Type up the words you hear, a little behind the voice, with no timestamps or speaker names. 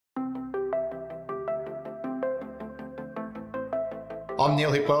I'm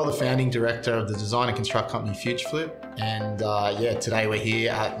Miele, the founding director of the design and construct company Futureflip, and yeah, today we're here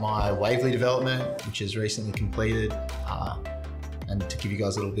at my Waverly development, which is recently completed, and to give you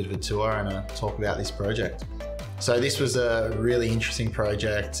guys a little bit of a tour and talk about this project. So this was a really interesting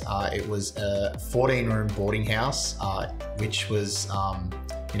project. It was a 14-room boarding house, which was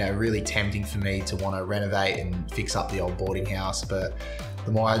really tempting for me to want to renovate and fix up the old boarding house. But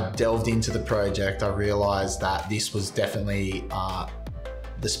the more I delved into the project, I realized that this was definitely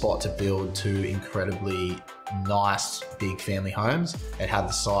the spot to build two incredibly nice big family homes. It had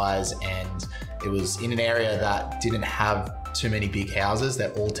the size, and it was in an area that didn't have too many big houses.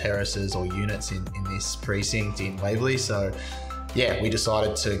 They're all terraces or units in this precinct in Waverly. So yeah, we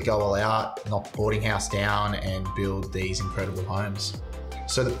decided to go all out, knock the boarding house down and build these incredible homes.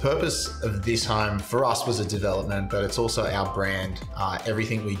 So the purpose of this home for us was a development, but it's also our brand.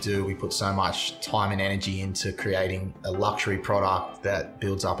 Everything we do, we put so much time and energy into creating a luxury product that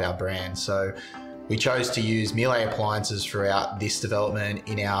builds up our brand. So we chose to use Miele appliances throughout this development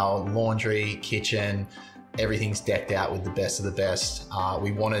in our laundry, kitchen. Everything's decked out with the best of the best.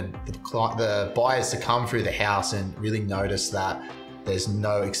 We wanted the buyers to come through the house and really notice that there's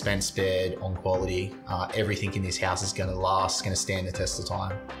no expense spared on quality. Everything in this house is gonna last, gonna stand the test of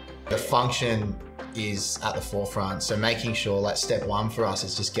time. The function is at the forefront. So making sure, like, step one for us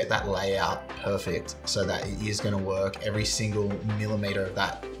is just get that layout perfect so that it is gonna work. Every single millimeter of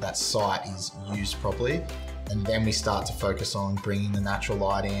that site is used properly. And then we start to focus on bringing the natural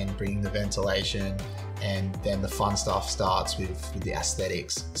light in, bringing the ventilation, and then the fun stuff starts with the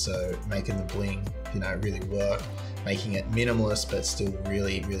aesthetics. So making the bling, really work, making it minimalist, but still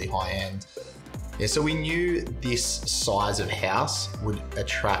really, really high end. Yeah, so we knew this size of house would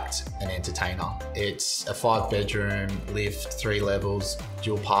attract an entertainer. It's a 5-bedroom, lift, 3 levels,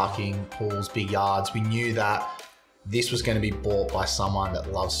 dual parking, pools, big yards. We knew that this was going to be bought by someone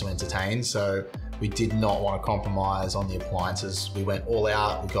that loves to entertain. So we did not want to compromise on the appliances. We went all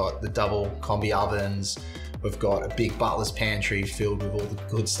out. We got the double combi ovens. We've got a big butler's pantry filled with all the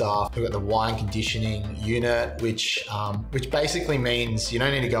good stuff. We've got the wine conditioning unit, which basically means you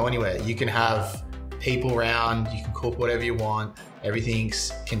don't need to go anywhere. You can have people around, you can cook whatever you want.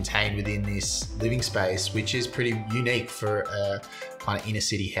 Everything's contained within this living space, which is pretty unique for a kind of inner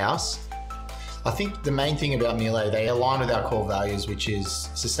city house. I think the main thing about Miele, they align with our core values, which is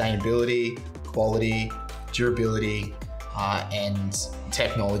sustainability, quality, durability, and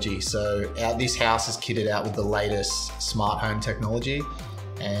technology. So this house is kitted out with the latest smart home technology,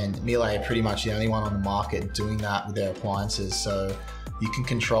 and Miele are pretty much the only one on the market doing that with their appliances. So you can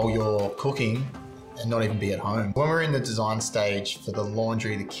control your cooking and not even be at home. When we're in the design stage for the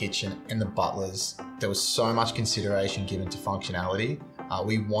laundry, the kitchen, and the butlers, there was so much consideration given to functionality.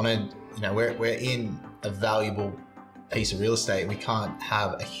 We wanted, we're in a valuable piece of real estate. We can't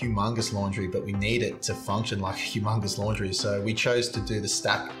have a humongous laundry, but we need it to function like a humongous laundry. So we chose to do the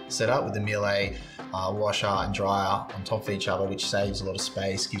stack setup with the Miele washer and dryer on top of each other, which saves a lot of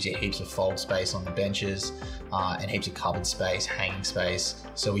space, gives you heaps of fold space on the benches, and heaps of cupboard space, hanging space.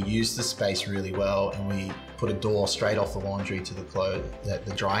 So we used the space really well, and we put a door straight off the laundry to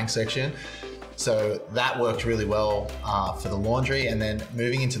the drying section. So that worked really well for the laundry. And then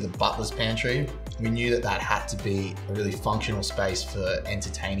moving into the butler's pantry, we knew that had to be a really functional space for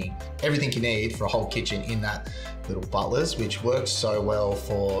entertaining. Everything you need for a whole kitchen in that little butler's, which works so well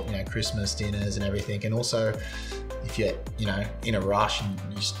for Christmas dinners and everything. And also, if you're in a rush and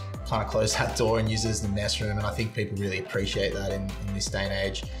you just kind of close that door and use it as the mess room, and I think people really appreciate that in this day and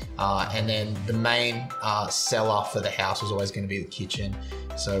age. And then the main seller for the house was always going to be the kitchen.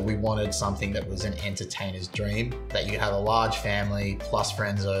 So we wanted something that was an entertainer's dream, that you have a large family plus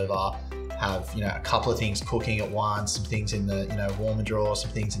friends over, have a couple of things cooking at once, some things in the warmer drawer,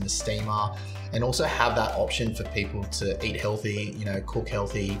 some things in the steamer, and also have that option for people to eat healthy, cook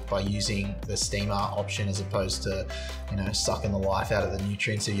healthy by using the steamer option as opposed to sucking the life out of the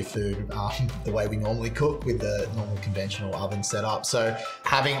nutrients of your food the way we normally cook with the normal conventional oven setup. So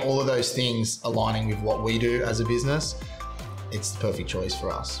having all of those things aligning with what we do as a business, it's the perfect choice for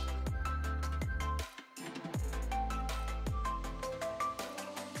us.